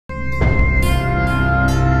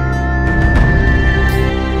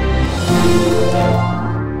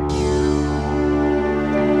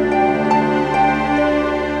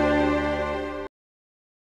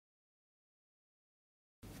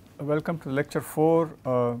Welcome to lecture 4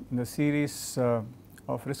 in the series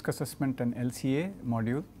of risk assessment and LCA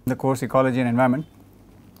module in the course Ecology and Environment.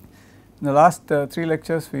 In the last 3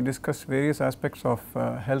 lectures we discussed various aspects of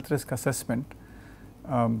health risk assessment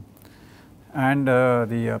and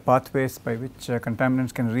the pathways by which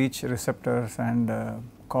contaminants can reach receptors and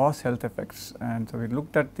cause health effects, and so we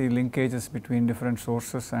looked at the linkages between different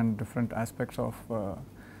sources and different aspects of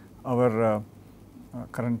our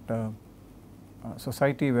current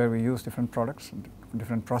society where we use different products and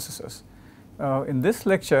different processes. In this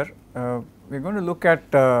lecture we are going to look at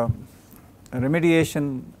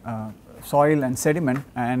remediation, soil and sediment,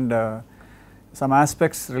 and some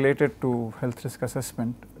aspects related to health risk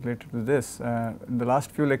assessment related to this. In the last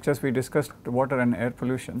few lectures we discussed water and air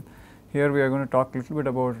pollution. Here we are going to talk a little bit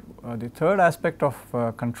about the third aspect of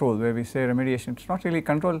control, where we say remediation. It is not really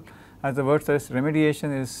control, as the word says.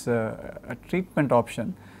 Remediation is a treatment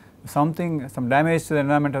option. Some damage to the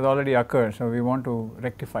environment has already occurred, so we want to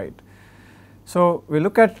rectify it. So we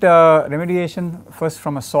look at remediation first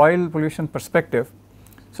from a soil pollution perspective.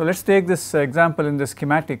 So let us take this example in the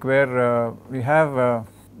schematic where we have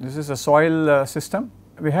this is a soil system.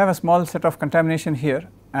 We have a small set of contamination here,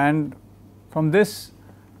 and from this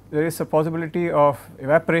there is a possibility of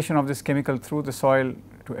evaporation of this chemical through the soil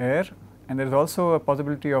to air, and there is also a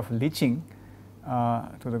possibility of leaching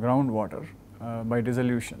to the groundwater by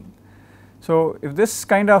dissolution. So if this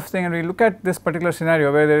kind of thing, and we look at this particular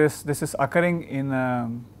scenario where this is occurring in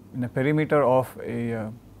a perimeter of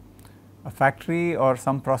a factory or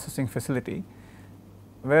some processing facility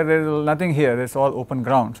where there is nothing here, there is all open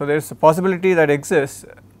ground. So there is a possibility that exists.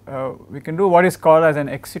 We can do what is called as an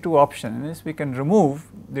ex situ option. In this we can remove,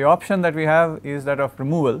 the option that we have is that of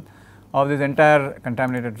removal of this entire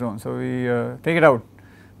contaminated zone. So we take it out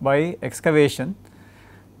by excavation,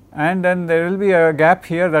 and then there will be a gap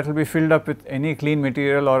here that will be filled up with any clean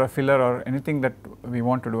material or a filler or anything that we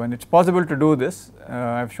want to do, and it is possible to do this.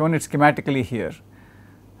 I have shown it schematically here.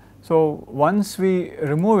 So once we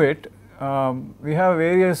remove it, we have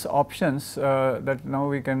various options that now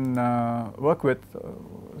we can work with.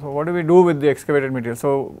 So what do we do with the excavated material?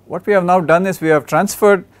 So what we have now done is we have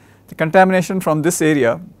transferred the contamination from this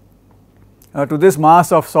area to this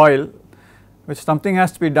mass of soil, which something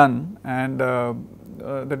has to be done, and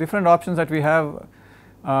the different options that we have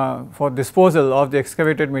for disposal of the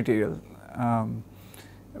excavated material.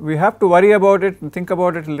 We have to worry about it and think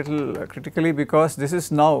about it a little critically, because this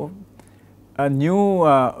is now a new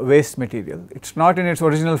waste material. It is not in its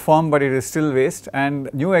original form, but it is still waste, and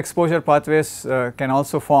new exposure pathways can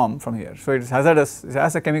also form from here. So it is hazardous, it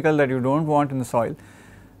has a chemical that you do not want in the soil,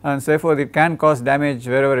 and therefore it can cause damage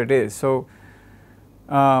wherever it is. So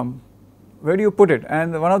where do you put it?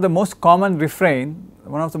 And one of the most common refrain,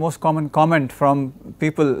 one of the most common comment from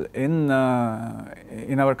people in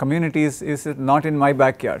our communities is not in my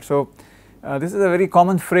backyard. So this is a very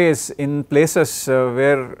common phrase in places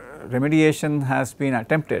where remediation has been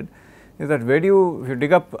attempted, is that where do you, if you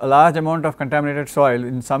dig up a large amount of contaminated soil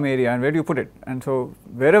in some area, and where do you put it? And so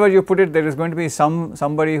wherever you put it, there is going to be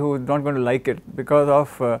somebody who is not going to like it because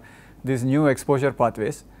of these new exposure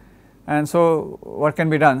pathways. And so what can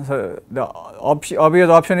be done? So the obvious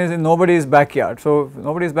option is in nobody's backyard. So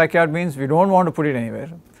nobody's backyard means we do not want to put it anywhere.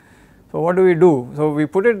 So what do we do? So we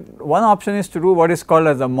put it, one option is to do what is called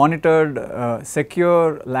as a monitored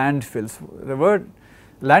secure landfills. The word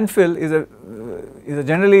landfill is a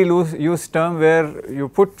generally used term where you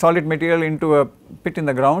put solid material into a pit in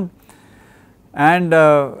the ground, and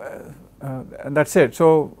that is it.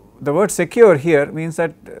 So the word secure here means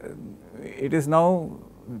that it is now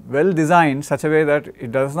well designed such a way that it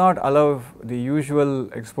does not allow the usual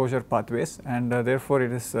exposure pathways, and therefore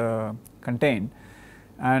it is contained.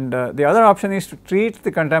 And the other option is to treat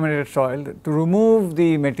the contaminated soil, to remove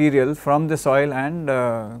the material from the soil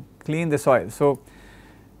and clean the soil. So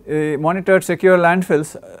monitored secure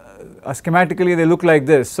landfills, schematically they look like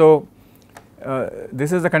this. So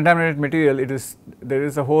this is the contaminated material. There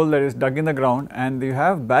is a hole that is dug in the ground, and you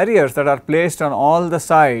have barriers that are placed on all the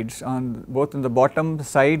sides, on both in the bottom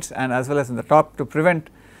sides and as well as in the top, to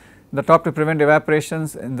prevent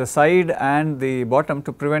evaporations in the side and the bottom,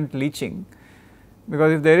 to prevent leaching.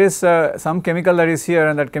 Because if there is some chemical that is here,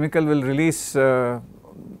 and that chemical will release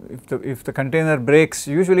if the container breaks,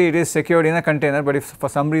 usually it is secured in a container, but if for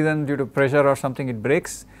some reason due to pressure or something it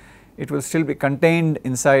breaks, it will still be contained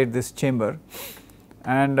inside this chamber.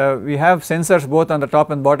 And we have sensors both on the top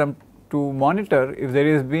and bottom to monitor if there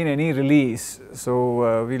has been any release.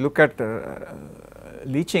 So we look at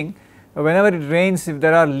leaching. Whenever it rains, if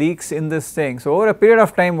there are leaks in this thing. So over a period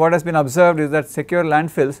of time, what has been observed is that secure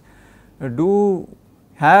landfills do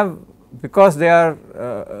have because they are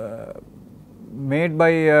made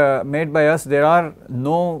by us, there are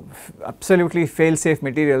no absolutely fail safe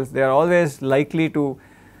materials. They are always likely to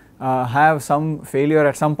have some failure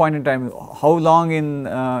at some point in time. How long in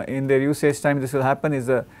their usage time this will happen is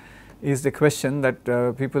the question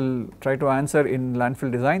that people try to answer in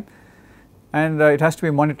landfill design, and it has to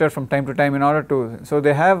be monitored from time to time in order to. So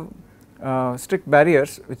they have strict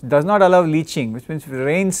barriers which does not allow leaching, which means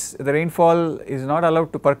the rainfall is not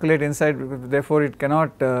allowed to percolate inside, therefore it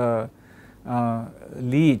cannot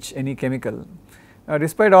leach any chemical.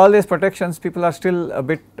 Despite all these protections, people are still a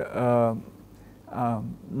bit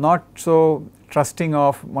not so trusting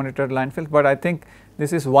of monitored landfills, but I think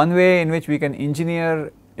this is one way in which we can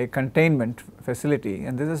engineer a containment facility,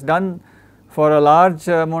 and this is done for a large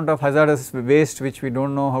amount of hazardous waste which we do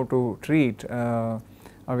not know how to treat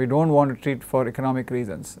or we do not want to treat for economic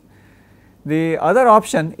reasons. The other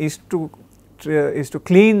option is to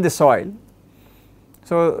clean the soil.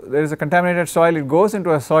 So, there is a contaminated soil, it goes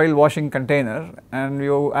into a soil washing container and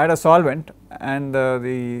you add a solvent, and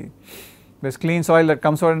this clean soil that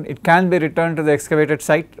comes out, it can be returned to the excavated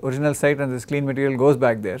site, original site, and this clean material goes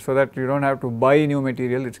back there, so that you do not have to buy new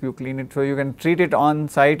material, you clean it, so you can treat it on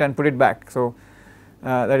site and put it back. So,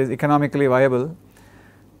 that is economically viable.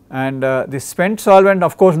 And this spent solvent,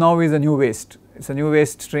 of course, now is a new waste, it is a new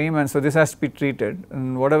waste stream, and so this has to be treated,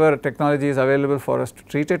 and whatever technology is available for us to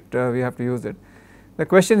treat it, we have to use it. The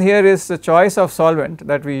question here is the choice of solvent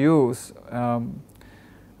that we use.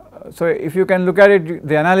 So, if you can look at it,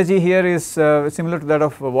 the analogy here is similar to that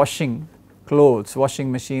of washing clothes,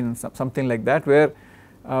 washing machine, something like that, where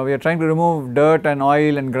we are trying to remove dirt and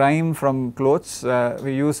oil and grime from clothes.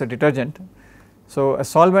 We use a detergent. So, a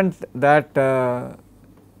solvent that a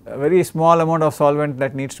very small amount of solvent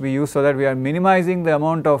that needs to be used, so that we are minimizing the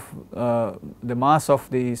amount of the mass of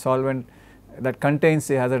the solvent that contains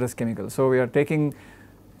the hazardous chemical. So, we are taking,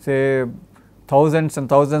 say, thousands and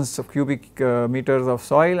thousands of cubic meters of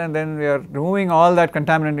soil, and then we are removing all that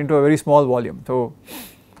contaminant into a very small volume. So,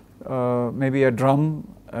 maybe a drum,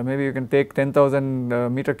 maybe you can take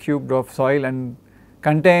 10,000 meter cubed of soil and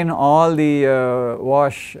contain all the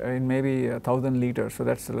wash in maybe 1,000 liters. So,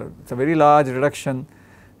 that is a very large reduction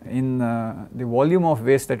in the volume of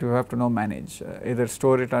waste that you have to now manage, either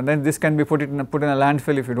store it, and then this can be put in a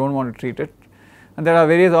landfill if you do not want to treat it, and there are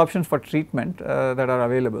various options for treatment that are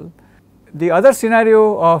available. The other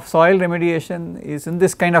scenario of soil remediation is in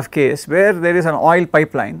this kind of case where there is an oil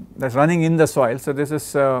pipeline that is running in the soil. So, this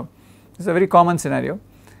is a very common scenario,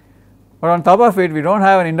 but on top of it we do not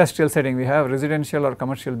have an industrial setting, we have residential or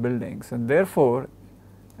commercial buildings, and therefore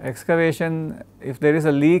excavation, if there is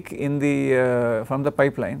a leak in the from the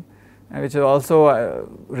pipeline, which also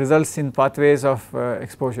results in pathways of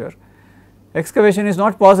exposure, excavation is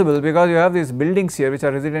not possible because you have these buildings here which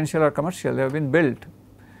are residential or commercial, they have been built,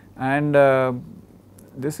 and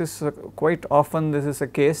this is quite often this is a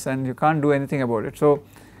case and you cannot do anything about it. So,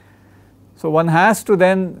 one has to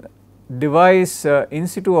then devise in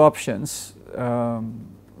situ options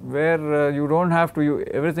where you do not have to,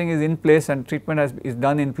 everything is in place and treatment is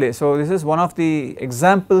done in place. So, this is one of the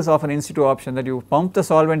examples of an in situ option, that you pump the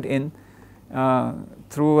solvent in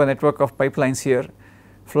through a network of pipelines here,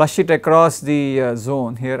 flush it across the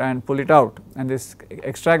zone here and pull it out, and this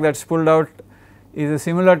extract that is pulled out is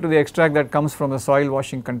similar to the extract that comes from the soil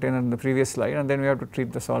washing container in the previous slide, and then we have to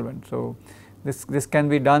treat the solvent. So, this can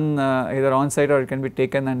be done either on site or it can be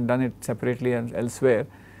taken and done it separately and elsewhere.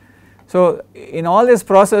 So, in all this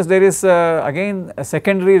process there is again a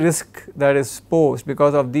secondary risk that is posed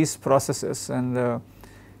because of these processes,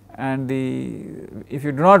 and if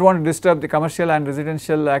you do not want to disturb the commercial and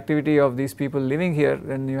residential activity of these people living here,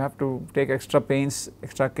 then you have to take extra pains,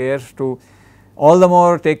 extra care to all the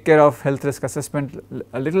more take care of health risk assessment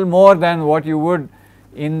a little more than what you would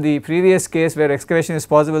in the previous case where excavation is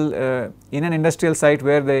possible in an industrial site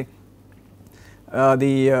where the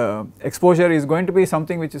exposure is going to be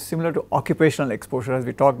something which is similar to occupational exposure as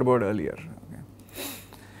we talked about earlier. Okay.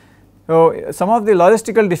 So, some of the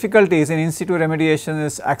logistical difficulties in situ remediation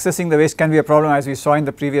is accessing the waste can be a problem, as we saw in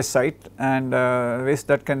the previous site, and waste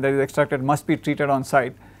that is extracted must be treated on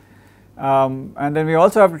site. And then we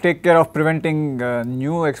also have to take care of preventing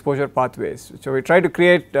new exposure pathways. So, we try to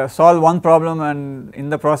create solve one problem, and in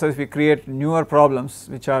the process we create newer problems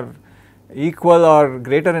which are equal or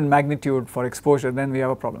greater in magnitude for exposure, then we have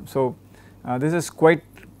a problem. So, this is quite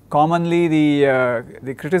commonly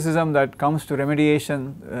the criticism that comes to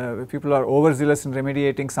remediation. People are overzealous in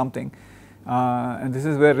remediating something, and this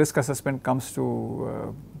is where risk assessment comes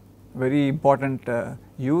to very important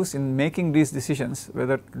use in making these decisions,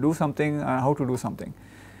 whether to do something, how to do something.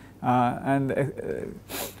 And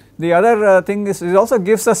The other thing is it also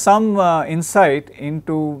gives us some insight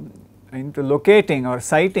into locating or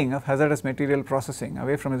siting of hazardous material processing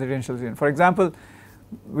away from residential zone. For example,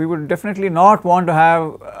 we would definitely not want to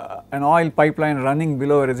have an oil pipeline running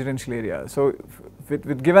below a residential area. So,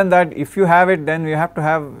 with given that if you have it, then we have to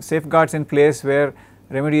have safeguards in place where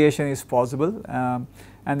remediation is possible,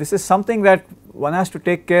 and this is something that one has to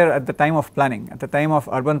take care at the time of planning. At the time of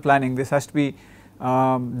urban planning, this has to be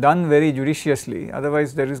done very judiciously,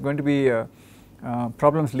 otherwise there is going to be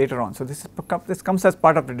problems later on. So, this comes as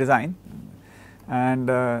part of the design, and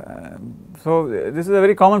so this is a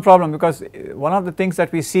very common problem, because one of the things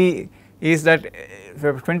that we see is that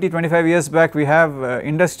 20-25 years back we have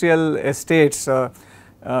industrial estates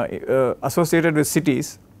associated with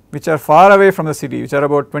cities which are far away from the city, which are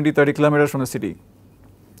about 20-30 kilometers from the city.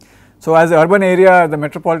 So, as the urban area, the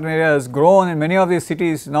metropolitan area has grown in many of these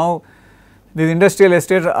cities, now these industrial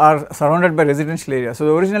estates are surrounded by residential areas. So,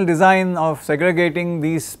 the original design of segregating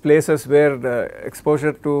these places where the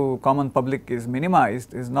exposure to common public is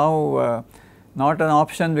minimized is now not an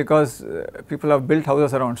option, because people have built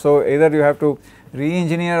houses around. So, either you have to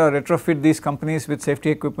re-engineer or retrofit these companies with safety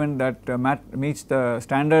equipment that meets the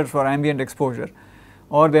standards for ambient exposure,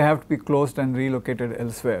 or they have to be closed and relocated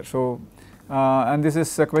elsewhere. So, and this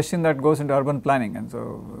is a question that goes into urban planning, and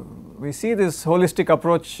so we see this holistic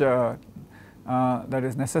approach that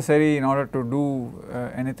is necessary in order to do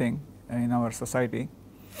anything in our society.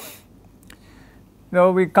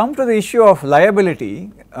 Now, we come to the issue of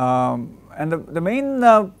liability, and the main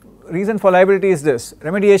reason for liability is this: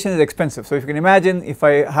 remediation is expensive. So, if you can imagine, if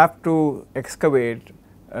I have to excavate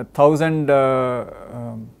 1,000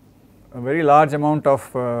 a very large amount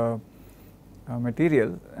of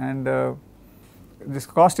material, and this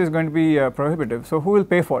cost is going to be prohibitive. So, who will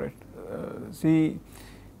pay for it? See,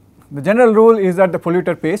 the general rule is that the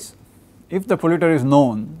polluter pays if the polluter is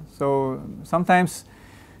known. So, sometimes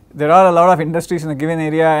there are a lot of industries in a given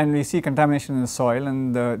area and we see contamination in the soil,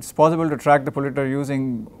 and it is possible to track the polluter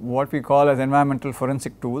using what we call as environmental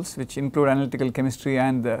forensic tools, which include analytical chemistry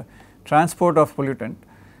and the transport of pollutant.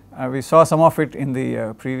 We saw some of it in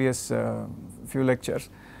the previous few lectures,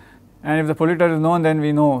 and if the polluter is known, then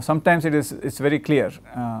we know. Sometimes it's very clear,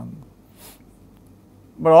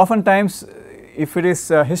 but oftentimes if it is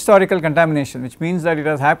historical contamination, which means that it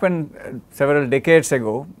has happened several decades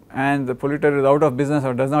ago and the polluter is out of business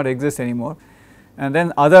or does not exist anymore, and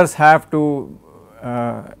then others have to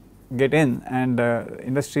get in, and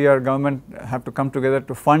industry or government have to come together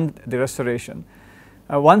to fund the restoration.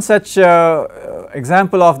 One such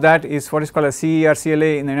example of that is what is called a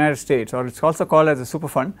CERCLA in the United States, or it is also called as a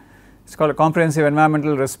Superfund. It is called a Comprehensive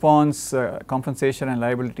Environmental Response Compensation and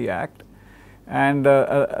Liability Act, and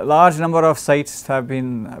a large number of sites have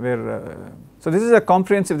been where. So, this is a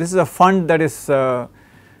comprehensive, this is a fund that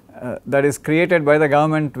is created by the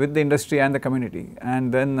government with the industry and the community,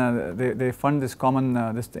 and then they fund this common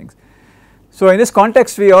these things. So, in this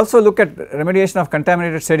context, we also look at remediation of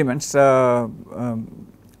contaminated sediments.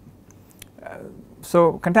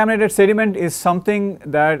 So, contaminated sediment is something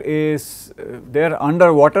that is there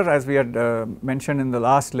underwater, as we had mentioned in the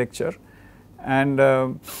last lecture, and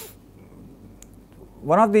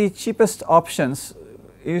one of the cheapest options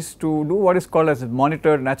is to do what is called as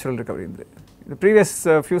monitored natural recovery. The previous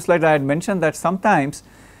few slides I had mentioned that sometimes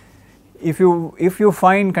if you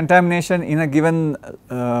find contamination in a given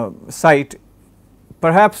site,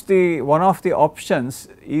 perhaps one of the options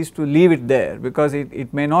is to leave it there, because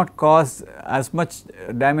it may not cause as much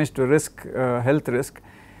damage to health risk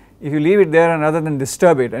if you leave it there, and rather than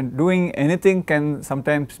disturb it, and doing anything can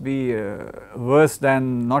sometimes be worse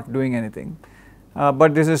than not doing anything.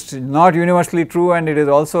 But this is not universally true, and it is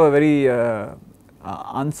also a very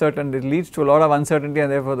uncertain, it leads to a lot of uncertainty,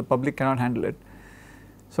 and therefore the public cannot handle it.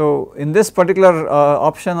 So, in this particular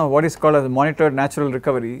option of what is called as monitored natural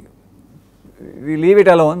recovery, we leave it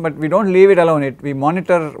alone, but we do not leave it alone, we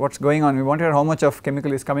monitor what is going on, we monitor how much of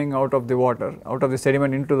chemical is coming out of the water, out of the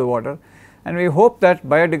sediment into the water, and we hope that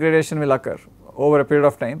biodegradation will occur over a period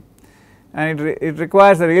of time, and it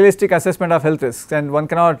requires a realistic assessment of health risks, and one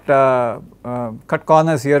cannot cut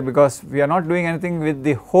corners here, because we are not doing anything with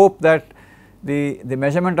the hope that the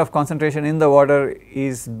measurement of concentration in the water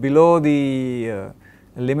is below the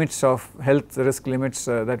limits of health risk limits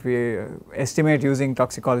that we estimate using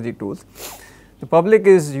toxicology tools. The public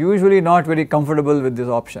is usually not very comfortable with this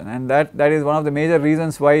option, and that is one of the major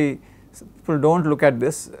reasons why people do not look at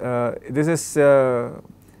this. This is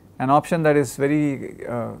an option that is very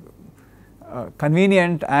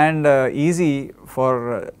convenient and easy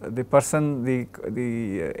for the person,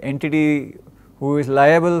 the entity who is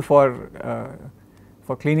liable for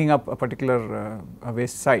for cleaning up a particular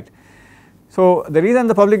waste site. So, the reason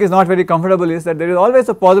the public is not very comfortable is that there is always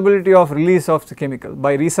a possibility of release of the chemical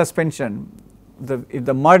by resuspension. If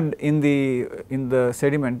the mud in the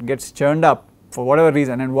sediment gets churned up for whatever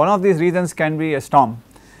reason, and one of these reasons can be a storm.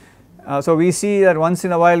 So, we see that once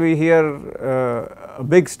in a while we hear a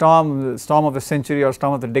big storm, storm of the century or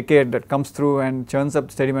storm of the decade, that comes through and churns up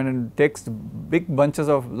the sediment and takes big bunches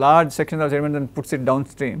of large sections of sediment and puts it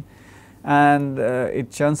downstream, and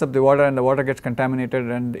it churns up the water, and the water gets contaminated,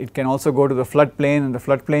 and it can also go to the flood plain, and the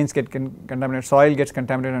flood plains get contaminated, soil gets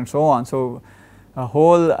contaminated, and so on. So, a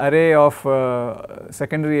whole array of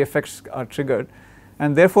secondary effects are triggered,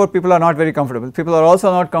 and therefore people are not very comfortable. People are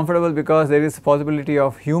also not comfortable because there is a possibility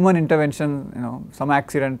of human intervention, some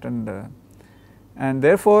accident, and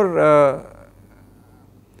therefore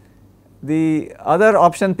the other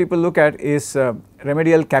option people look at is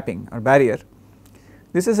remedial capping or barrier.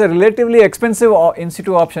 This is a relatively expensive in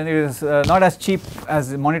situ option. It is not as cheap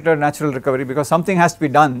as monitored natural recovery, because something has to be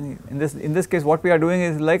done. In this case, what we are doing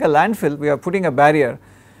is like a landfill. We are putting a barrier,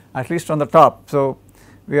 at least on the top. So,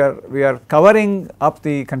 we are covering up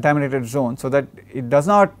the contaminated zone, so that it does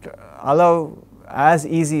not allow as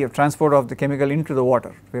easy a transport of the chemical into the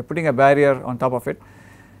water. We are putting a barrier on top of it,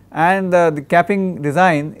 and the capping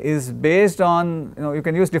design is based on, you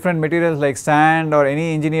can use different materials like sand or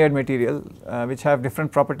any engineered material which have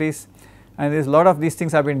different properties, and there is a lot of these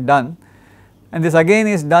things have been done, and this again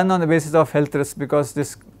is done on the basis of health risk, because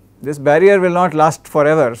this barrier will not last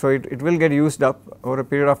forever. So, it will get used up over a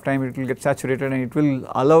period of time, it will get saturated, and it will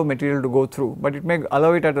allow material to go through, but it may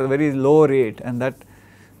allow it at a very low rate, and that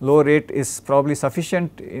low rate is probably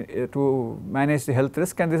sufficient to manage the health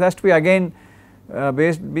risk, and this has to be again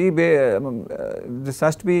this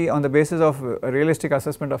has to be on the basis of a realistic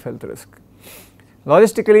assessment of health risk.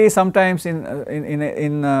 Logistically, sometimes in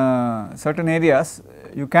certain areas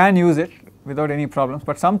you can use it without any problems,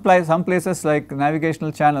 but some places like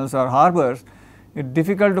navigational channels or harbors, it is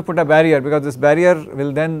difficult to put a barrier, because this barrier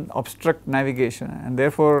will then obstruct navigation, and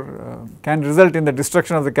therefore can result in the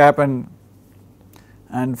destruction of the cap and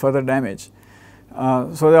further damage.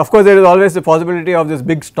 So, of course, there is always the possibility of this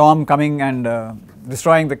big storm coming and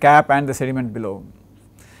destroying the cap and the sediment below.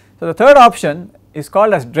 So, the third option is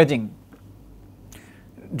called as dredging.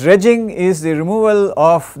 Dredging is the removal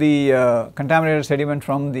of the contaminated sediment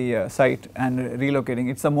from the site and relocating.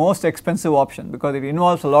 It is the most expensive option, because it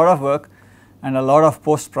involves a lot of work and a lot of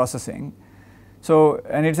post processing. So,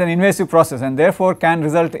 and it is an invasive process, and therefore can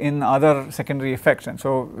result in other secondary effects. And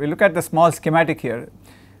so, we look at the small schematic here.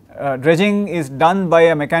 Dredging is done by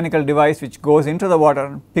a mechanical device which goes into the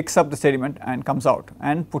water, picks up the sediment and comes out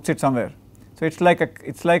and puts it somewhere. So, it is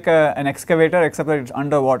like an excavator, except that it is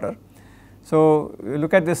underwater. So, you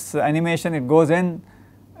look at this animation, it goes in,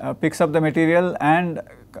 picks up the material and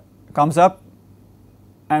comes up,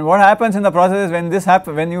 and what happens in the process is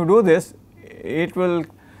when you do this, it will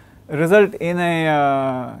result in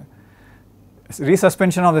a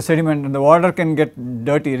resuspension of the sediment, and the water can get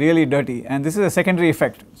dirty, really dirty, and this is a secondary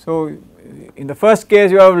effect. So, in the first case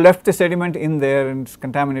you have left the sediment in there and it is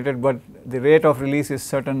contaminated, but the rate of release is a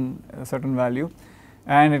certain value,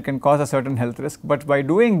 and it can cause a certain health risk. But by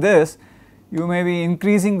doing this, you may be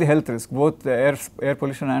increasing the health risk, both the air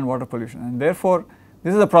pollution and water pollution, and therefore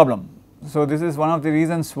this is a problem. So, this is one of the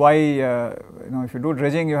reasons why if you do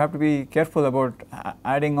dredging, you have to be careful about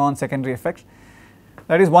adding on secondary effects.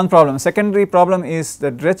 That is one problem. Secondary problem is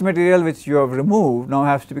the dredge material which you have removed now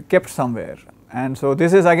has to be kept somewhere, and so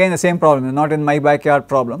this is again the same problem, not in my backyard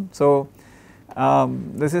problem. So,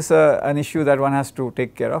 this is an issue that one has to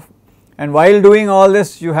take care of, and while doing all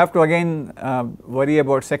this, you have to again worry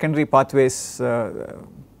about secondary pathways.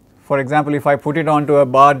 For example, if I put it onto a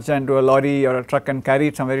barge and to a lorry or a truck and carry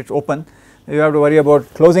it somewhere, it is open, you have to worry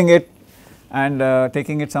about closing it and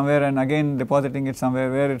taking it somewhere and again depositing it somewhere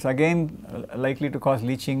where it is again likely to cause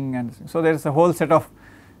leaching, and so there is a whole set of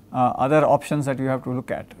other options that you have to look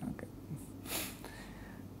at. Okay.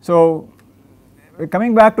 So,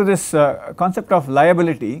 coming back to this concept of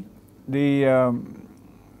liability,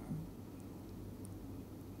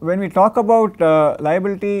 when we talk about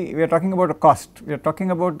liability, we are talking about a cost. We are talking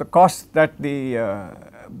about the cost that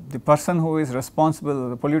the person who is responsible,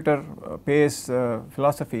 the polluter pays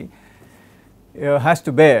philosophy has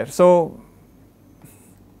to bear. So,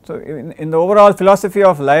 in the overall philosophy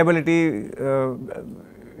of liability,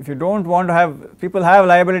 if you do not want to have, people have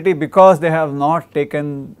liability because they have not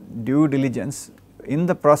taken due diligence in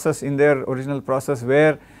the process, in their original process,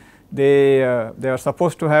 where they are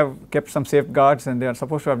supposed to have kept some safeguards and they are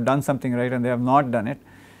supposed to have done something right and they have not done it.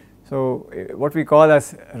 So, what we call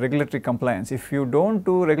as regulatory compliance. If you do not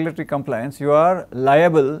do regulatory compliance, you are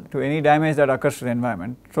liable to any damage that occurs to the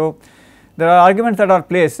environment. So, there are arguments that are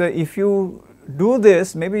placed. If you do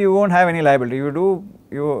this, maybe you will not have any liability.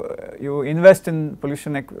 You invest in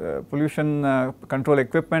pollution control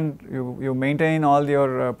equipment, you maintain all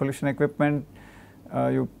your pollution equipment,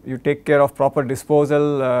 you take care of proper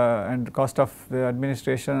disposal and cost of the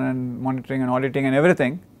administration and monitoring and auditing and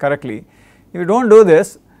everything correctly. If you do not do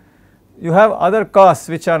this, you have other costs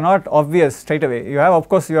which are not obvious straight away. You have, of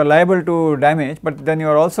course, you are liable to damage, but then you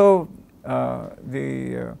are also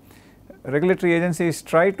regulatory agencies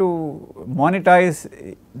try to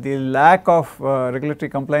monetize the lack of regulatory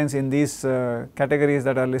compliance in these categories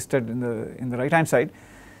that are listed in the right hand side.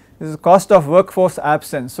 This is cost of workforce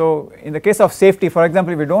absence. So, in the case of safety, for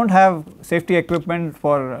example, if you do not have safety equipment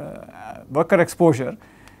for worker exposure,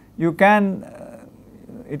 you can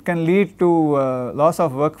it can lead to loss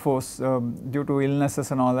of workforce due to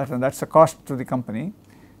illnesses and all that, and that is a cost to the company.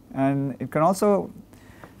 And it can also,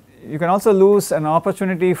 you can also lose an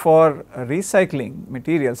opportunity for recycling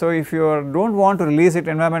material. So, if you do not want to release it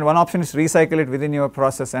environment, one option is recycle it within your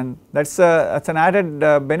process, and that is an added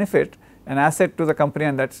benefit, an asset to the company,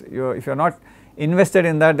 and that is if you are not invested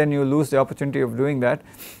in that, then you lose the opportunity of doing that.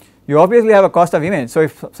 You obviously have a cost of image. So,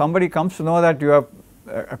 if somebody comes to know that you have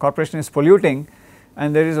a corporation is polluting,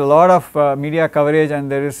 and there is a lot of media coverage and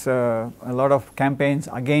there is a lot of campaigns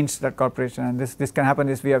against that corporation, and this can happen.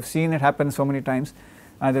 This we have seen it happen so many times.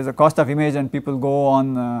 There is a cost of image, and people go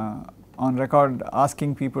on record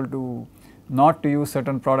asking people to not to use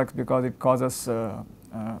certain products because it causes a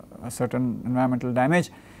certain environmental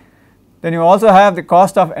damage. Then you also have the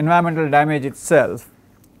cost of environmental damage itself,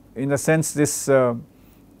 in the sense this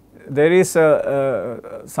there is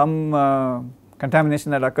some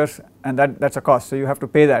contamination that occurs, and that is a cost. So, you have to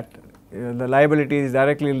pay that. The liability is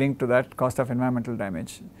directly linked to that cost of environmental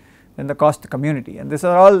damage. Then the cost to community, and these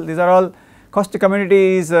are all cost to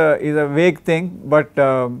community is a vague thing, but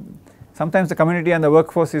sometimes the community and the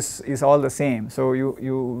workforce is all the same. So,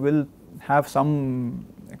 you will have some,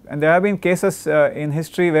 and there have been cases in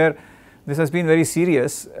history where this has been very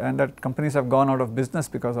serious, and that companies have gone out of business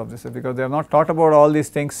because of this, because they have not thought about all these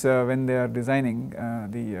things when they are designing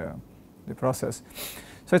the process.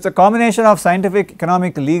 So, it is a combination of scientific,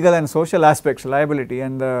 economic, legal and social aspects, liability,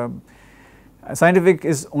 and scientific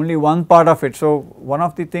is only one part of it. So, one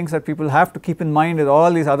of the things that people have to keep in mind is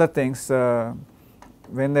all these other things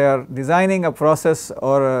when they are designing a process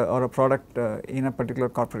or a product in a particular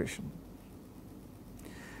corporation.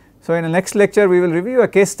 So, in the next lecture we will review a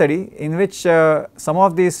case study in which some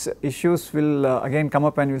of these issues will again come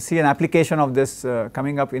up, and we will see an application of this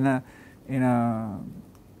coming up in a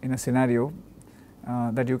scenario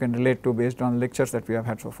that you can relate to based on lectures that we have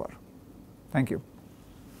had so far. Thank you.